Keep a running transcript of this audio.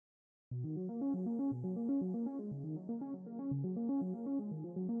Hello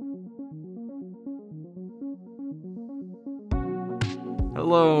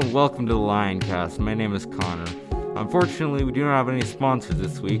and welcome to the Lioncast. My name is Connor. Unfortunately, we do not have any sponsors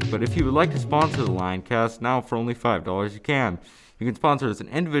this week, but if you would like to sponsor the Lioncast, now for only $5 you can. You can sponsor as an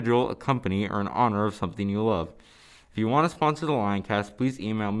individual, a company, or in honor of something you love. If you want to sponsor the Lioncast, please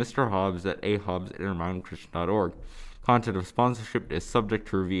email Mr. Hobbs at ahobbs@intermountainchristian.org. Content of sponsorship is subject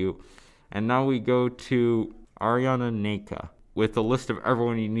to review. And now we go to Ariana Naka with a list of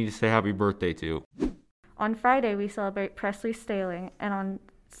everyone you need to say happy birthday to. On Friday, we celebrate Presley Staling, and on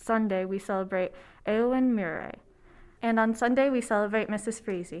Sunday, we celebrate Eowyn Murray. And on Sunday, we celebrate Mrs.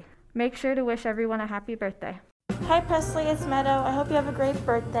 Freezy. Make sure to wish everyone a happy birthday. Hi Presley, it's Meadow. I hope you have a great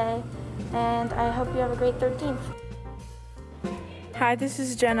birthday, and I hope you have a great 13th. Hi, this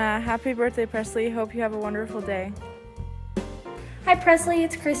is Jenna. Happy birthday, Presley. Hope you have a wonderful day. Hi Presley,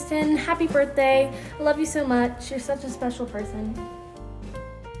 it's Kristen. Happy birthday. I love you so much. You're such a special person.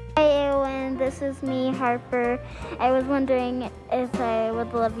 Hi Eowyn, this is me, Harper. I was wondering if I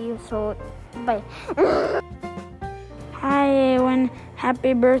would love you, so bye. Hi Eowyn,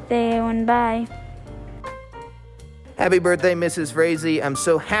 happy birthday Eowyn, bye. Happy birthday, Mrs. Frazee. I'm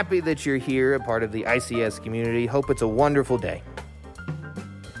so happy that you're here, a part of the ICS community. Hope it's a wonderful day.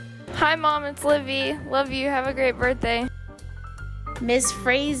 Hi Mom, it's Livy. Love you, have a great birthday. Ms.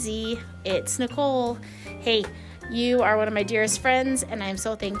 Frazee, it's Nicole. Hey, you are one of my dearest friends, and I'm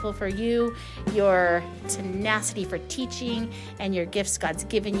so thankful for you, your tenacity for teaching, and your gifts God's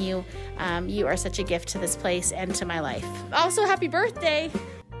given you. You are such a gift to this place and to my life. Also, happy birthday!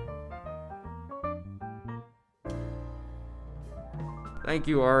 Thank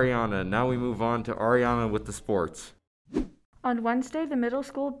you, Ariana. Now we move on to Ariana with the sports. On Wednesday, the middle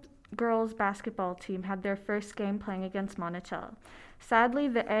school girls basketball team had their first game playing against Monticello. Sadly,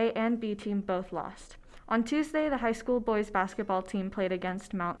 the A and B team both lost. On Tuesday, the high school boys basketball team played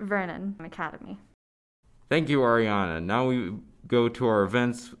against Mount Vernon Academy. Thank you, Ariana. Now we go to our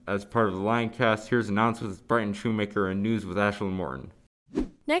events as part of the Lioncast. Here's announcements with Brighton Shoemaker and news with Ashlyn Morton.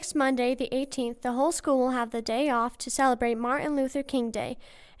 Next Monday, the 18th, the whole school will have the day off to celebrate Martin Luther King Day.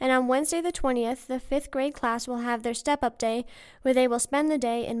 And on Wednesday the 20th, the 5th grade class will have their step-up day, where they will spend the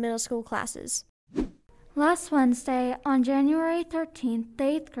day in middle school classes. Last Wednesday, on January 13th, the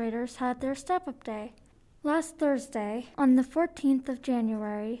 8th graders had their step-up day. Last Thursday, on the 14th of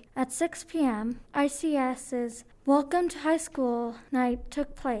January, at 6 p.m., ICS's Welcome to High School night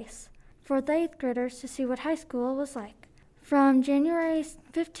took place for the 8th graders to see what high school was like. From January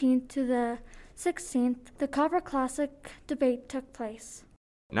 15th to the 16th, the Copper Classic debate took place.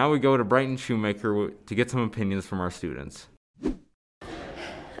 Now we go to Brighton Shoemaker to get some opinions from our students.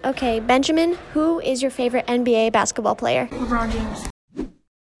 Okay, Benjamin, who is your favorite NBA basketball player? LeBron James.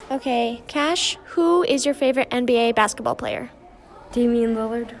 Okay, Cash, who is your favorite NBA basketball player? Damian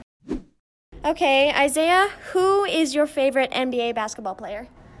Lillard. Okay, Isaiah, who is your favorite NBA basketball player?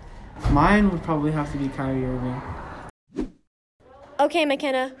 Mine would probably have to be Kyrie Irving. Okay,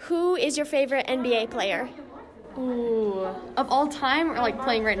 McKenna, who is your favorite NBA player? Ooh, of all time or like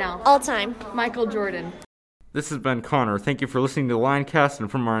playing right now? All time. Michael Jordan. This has been Connor. Thank you for listening to the Lioncast,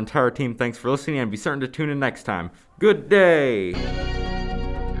 and from our entire team, thanks for listening, and be certain to tune in next time. Good day!